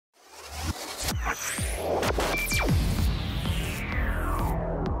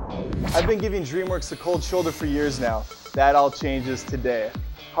I've been giving Dreamworks the cold shoulder for years now. That all changes today.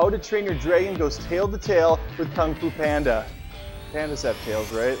 How to Train Your Dragon goes tail to tail with Kung Fu Panda. Pandas have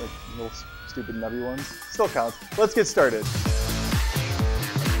tails, right? Like little stupid nubby ones. Still counts. Let's get started.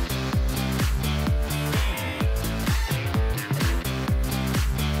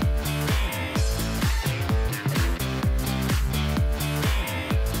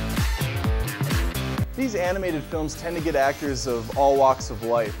 These animated films tend to get actors of all walks of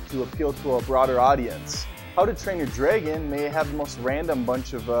life to appeal to a broader audience. How to Train Your Dragon may have the most random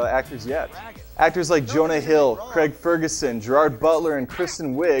bunch of actors yet. Actors like Jonah Hill, Craig Ferguson, Gerard Butler, and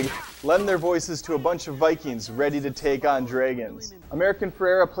Kristen Wiig lend their voices to a bunch of Vikings ready to take on dragons. American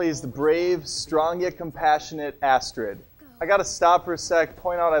Ferrera plays the brave, strong yet compassionate Astrid. I gotta stop for a sec,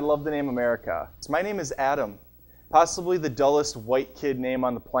 point out I love the name America. My name is Adam, possibly the dullest white kid name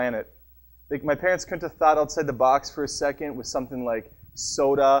on the planet. Like, my parents couldn't have thought outside the box for a second with something like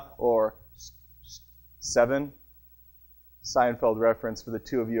soda or seven. Seinfeld reference for the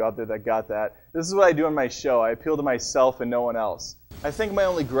two of you out there that got that. This is what I do on my show. I appeal to myself and no one else. I think my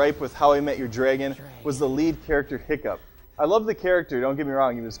only gripe with How I Met Your Dragon was the lead character Hiccup. I love the character, don't get me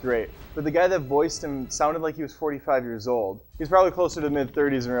wrong, he was great. But the guy that voiced him sounded like he was 45 years old. He's probably closer to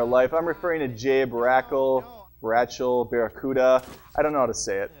mid-30s in real life. I'm referring to Jay Barackel, Barracuda. I don't know how to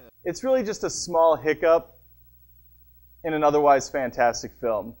say it. It's really just a small hiccup in an otherwise fantastic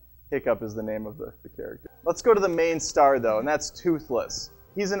film. Hiccup is the name of the character. Let's go to the main star, though, and that's Toothless.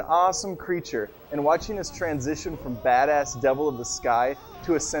 He's an awesome creature, and watching his transition from badass devil of the sky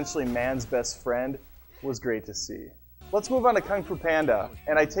to essentially man's best friend was great to see. Let's move on to Kung Fu Panda,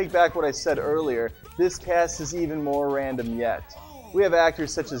 and I take back what I said earlier. This cast is even more random yet. We have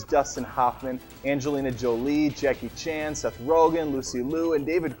actors such as Dustin Hoffman, Angelina Jolie, Jackie Chan, Seth Rogen, Lucy Liu, and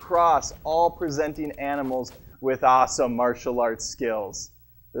David Cross, all presenting animals with awesome martial arts skills.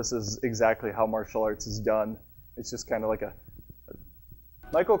 This is exactly how martial arts is done. It's just kind of like a...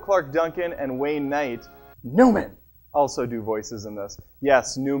 Michael Clark Duncan and Wayne Knight, Newman, also do voices in this.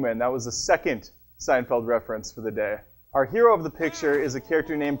 Yes, Newman. That was the second Seinfeld reference for the day. Our hero of the picture is a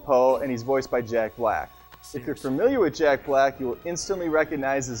character named Poe, and he's voiced by Jack Black. If you're familiar with Jack Black, you will instantly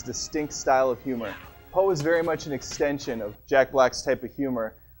recognize his distinct style of humor. Poe is very much an extension of Jack Black's type of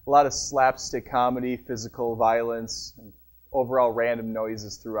humor. A lot of slapstick comedy, physical violence, and overall random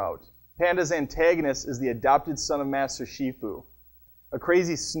noises throughout. Panda's antagonist is the adopted son of Master Shifu, a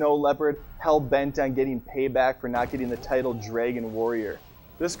crazy snow leopard hell-bent on getting payback for not getting the title Dragon Warrior.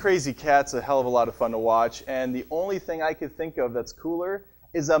 This crazy cat's a hell of a lot of fun to watch, and the only thing I could think of that's cooler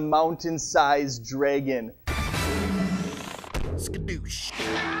is a mountain-sized dragon. Skadoosh.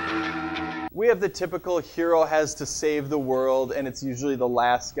 We have the typical hero has to save the world, and it's usually the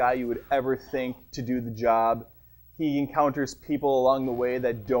last guy you would ever think to do the job. He encounters people along the way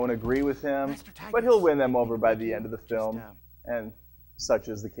that don't agree with him, but he'll win them over by the end of the film, and such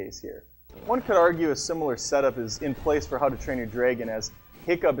is the case here. One could argue a similar setup is in place for How to Train Your Dragon, as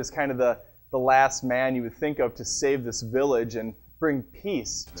Hiccup is kind of the last man you would think of to save this village and bring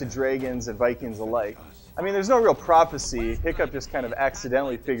peace to dragons and Vikings alike. I mean, there's no real prophecy. Hiccup just kind of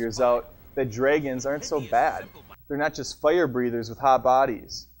accidentally figures out that dragons aren't so bad. They're not just fire breathers with hot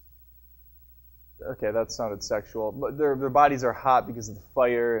bodies. Okay, that sounded sexual, but their bodies are hot because of the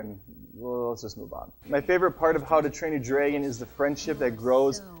fire, and well, let's just move on. My favorite part of How to Train Your Dragon is the friendship that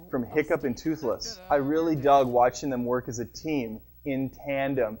grows from Hiccup and Toothless. I really dug watching them work as a team, in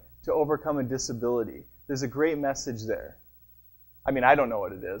tandem, to overcome a disability. There's a great message there. I mean, I don't know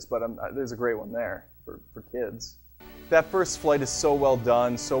what it is, but there's a great one there for kids. That first flight is so well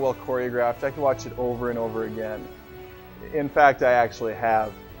done, so well choreographed. I could watch it over and over again. In fact, I actually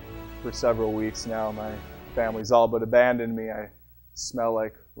have for several weeks now. My family's all but abandoned me. I smell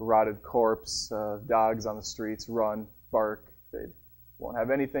like rotted corpse. Dogs on the streets run, bark. They won't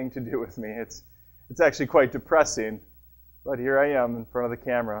have anything to do with me. It's actually quite depressing, but here I am in front of the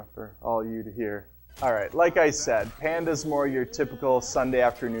camera for all you to hear. All right, like I said, Panda's more your typical Sunday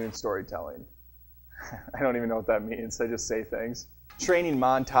afternoon storytelling. I don't even know what that means. I just say things. Training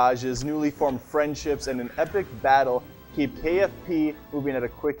montages, newly formed friendships, and an epic battle keep KFP moving at a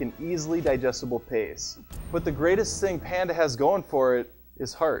quick and easily digestible pace. But the greatest thing Panda has going for it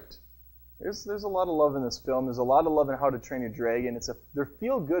is heart. There's a lot of love in this film. There's a lot of love in How to Train Your Dragon. They're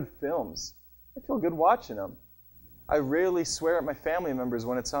feel-good films. I feel good watching them. I rarely swear at my family members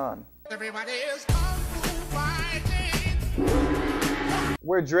when it's on. Everybody is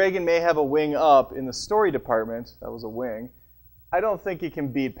where Dragon may have a wing up in the story department, that was a wing, I don't think he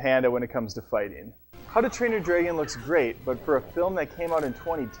can beat Panda when it comes to fighting. How to Train Your Dragon looks great, but for a film that came out in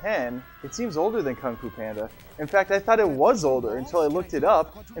 2010, it seems older than Kung Fu Panda. In fact, I thought it was older until I looked it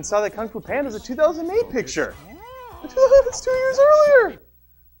up and saw that Kung Fu Panda is a 2008 picture. It's 2 years earlier!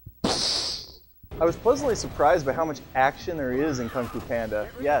 I was pleasantly surprised by how much action there is in Kung Fu Panda.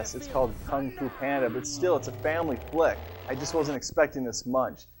 Yes, it's called Kung Fu Panda, but still, it's a family flick. I just wasn't expecting this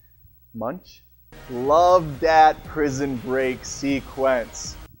much. Munch? Love that prison break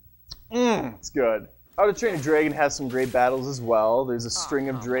sequence. It's good. How to Train a Dragon has some great battles as well. There's a string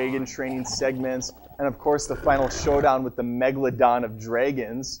of dragon training segments, and of course the final showdown with the Megalodon of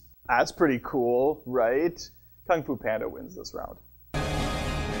dragons. That's pretty cool, right? Kung Fu Panda wins this round.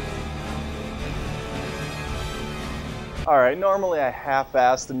 Alright, normally I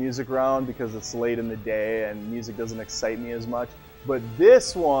half-ass the music round because it's late in the day and music doesn't excite me as much. But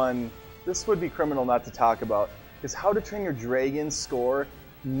this one, this would be criminal not to talk about, because How to Train Your Dragon score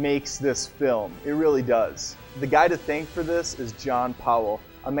makes this film. It really does. The guy to thank for this is John Powell,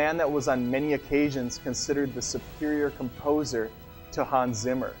 a man that was on many occasions considered the superior composer to Hans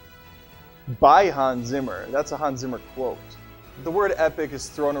Zimmer. By Hans Zimmer. That's a Hans Zimmer quote. The word epic is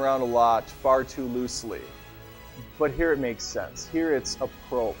thrown around a lot, far too loosely. But here it makes sense. Here it's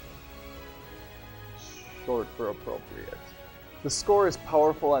appropriate. Short for appropriate. The score is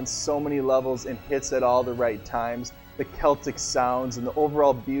powerful on so many levels and hits at all the right times. The Celtic sounds and the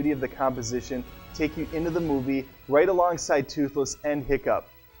overall beauty of the composition take you into the movie right alongside Toothless and Hiccup.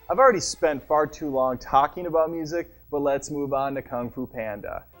 I've already spent far too long talking about music, but let's move on to Kung Fu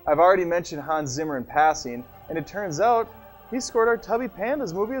Panda. I've already mentioned Hans Zimmer in passing, and it turns out he scored our Tubby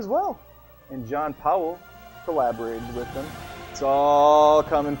Pandas movie as well. And John Powell collaborated with them. It's all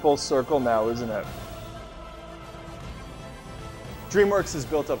coming full circle now, isn't it? Dreamworks has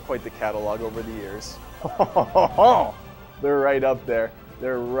built up quite the catalog over the years. They're right up there.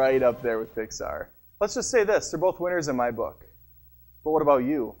 They're right up there with Pixar. Let's just say this, they're both winners in my book. But what about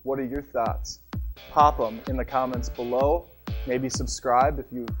you? What are your thoughts? Pop them in the comments below. Maybe subscribe if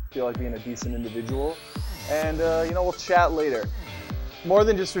you feel like being a decent individual. And, we'll chat later. More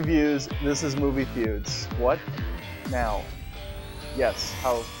than just reviews, this is Movie Feuds. What? Now. Yes,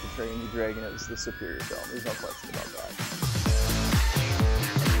 How to Train Your Dragon is the superior film. There's no question about that.